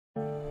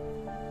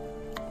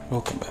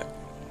Welcome back.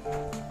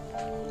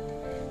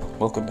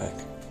 Welcome back.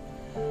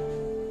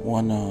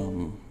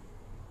 One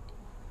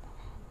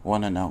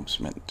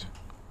announcement.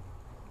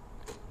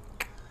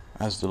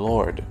 As the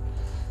Lord,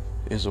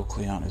 Israel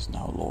Cleon is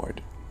now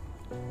Lord.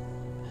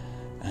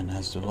 And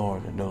as the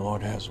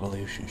Lord has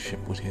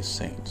relationship with his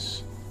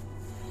saints.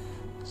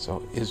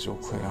 So Israel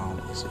Cleon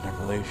is in a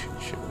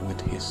relationship with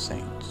his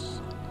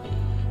saints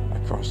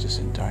across this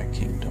entire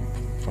kingdom,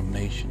 from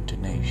nation to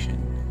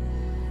nation.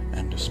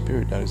 And the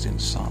spirit that is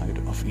inside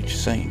of each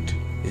saint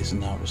is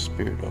now the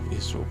spirit of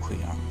Israel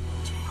Cleon,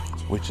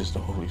 which is the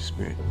Holy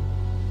Spirit.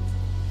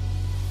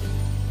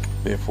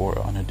 Therefore,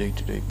 on a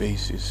day-to-day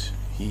basis,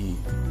 he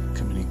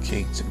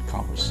communicates and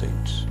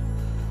conversates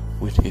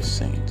with his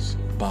saints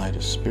by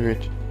the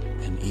Spirit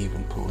and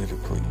even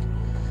politically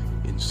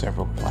in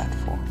several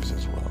platforms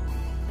as well.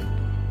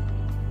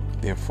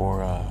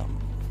 Therefore,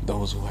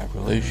 those who have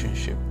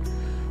relationship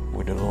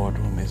with the Lord,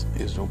 whom is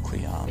Israel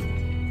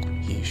Cleon,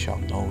 he shall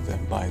know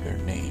them by their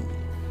name.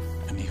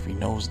 And if he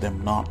knows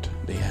them not,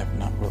 they have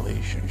not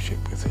relationship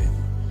with him.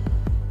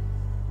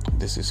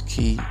 This is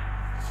key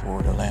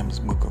for the Lamb's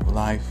Book of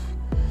Life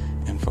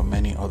and for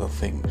many other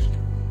things.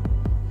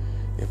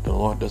 If the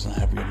Lord doesn't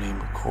have your name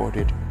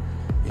recorded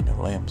in the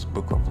Lamb's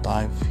Book of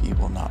Life, he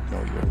will not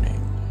know your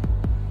name.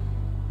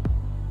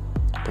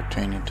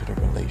 Pertaining to the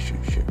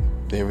relationship,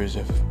 there is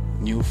a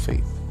new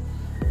faith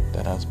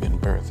that has been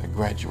birthed, a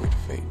graduate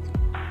faith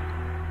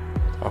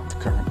of the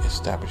current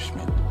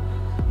establishment.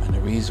 And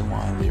the reason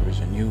why there is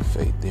a new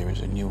faith, there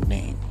is a new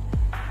name.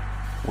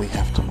 We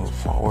have to move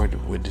forward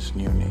with this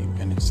new name,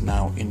 and it's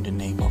now in the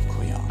name of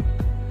Cleon.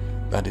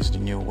 That is the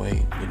new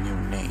way, the new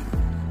name.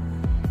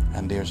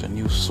 And there's a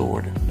new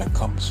sword that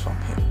comes from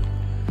him.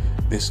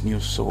 This new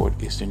sword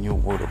is the new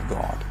word of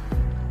God.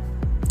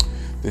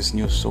 This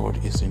new sword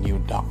is the new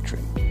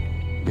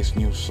doctrine. This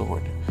new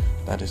sword,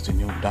 that is the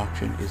new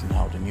doctrine, is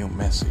now the new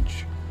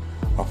message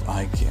of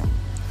ICAM.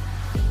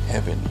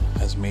 Heaven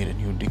has made a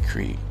new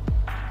decree,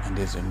 and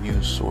there's a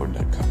new sword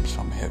that comes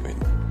from heaven.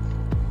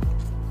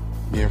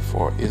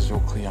 Therefore,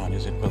 Israel Cleon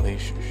is in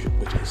relationship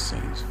with his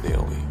saints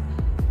daily.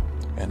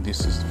 And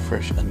this is the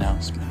fresh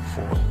announcement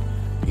for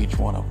each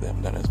one of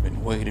them that has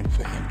been waiting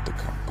for him to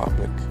come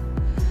public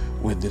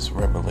with this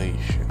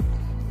revelation,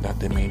 that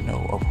they may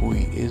know of who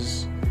he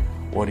is,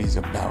 what he's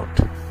about,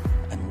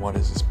 and what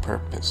is his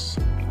purpose.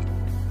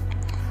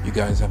 You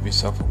guys have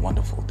yourself a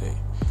wonderful day.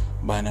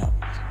 Bye now.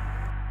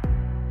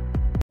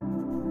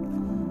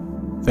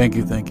 Thank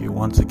you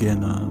once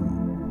again,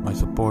 my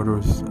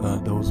supporters,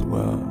 those who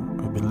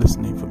have been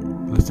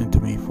listening to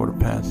me for the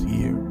past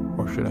year,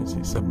 or should I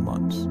say 7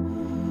 months,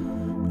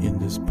 in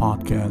this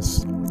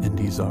podcast, in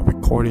these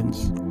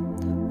recordings.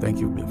 Thank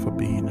you for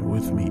being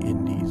with me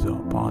in these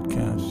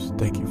podcasts.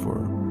 Thank you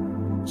for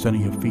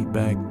sending your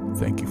feedback.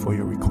 Thank you for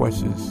your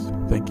requests.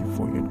 Thank you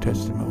for your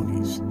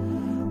testimonies.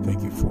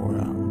 Thank you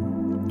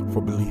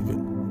for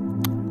believing.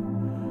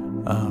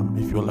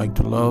 If you would like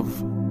to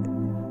love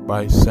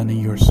by sending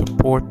your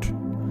support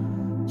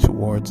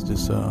towards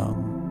this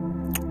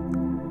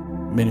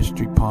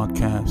ministry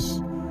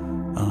podcast,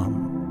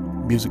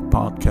 music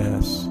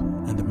podcast,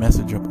 and the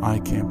Message of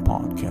ICAM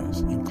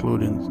podcast,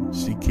 including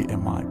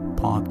CKMI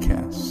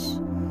podcasts.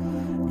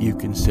 You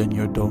can send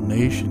your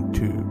donation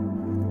to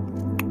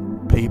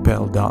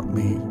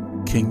paypal.me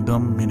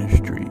Kingdom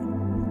Ministry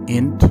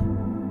int,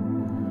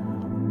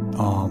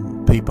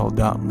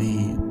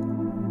 paypal.me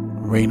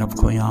Reign of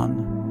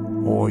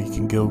Cleon, or you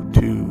can go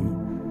to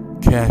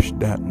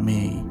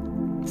cash.me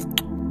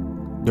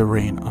The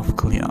Reign of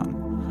Cleon.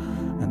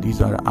 And these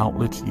are the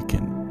outlets you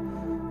can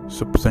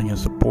send your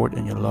support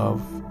and your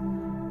love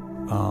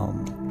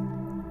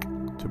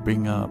to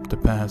bring up to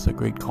pass a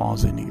great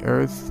cause in the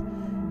earth.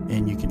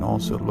 And you can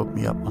also look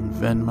me up on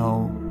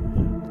Venmo.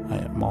 I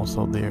am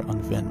also there on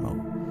Venmo.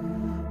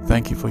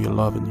 Thank you for your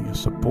love and your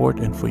support,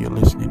 and for your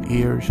listening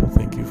ears.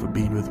 Thank you for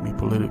being with me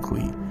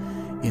politically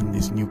in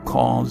this new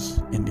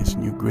cause, in this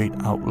new great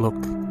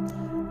outlook,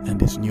 and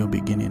this new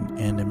beginning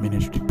and the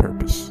ministry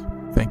purpose.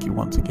 Thank you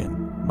once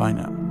again. Bye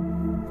now.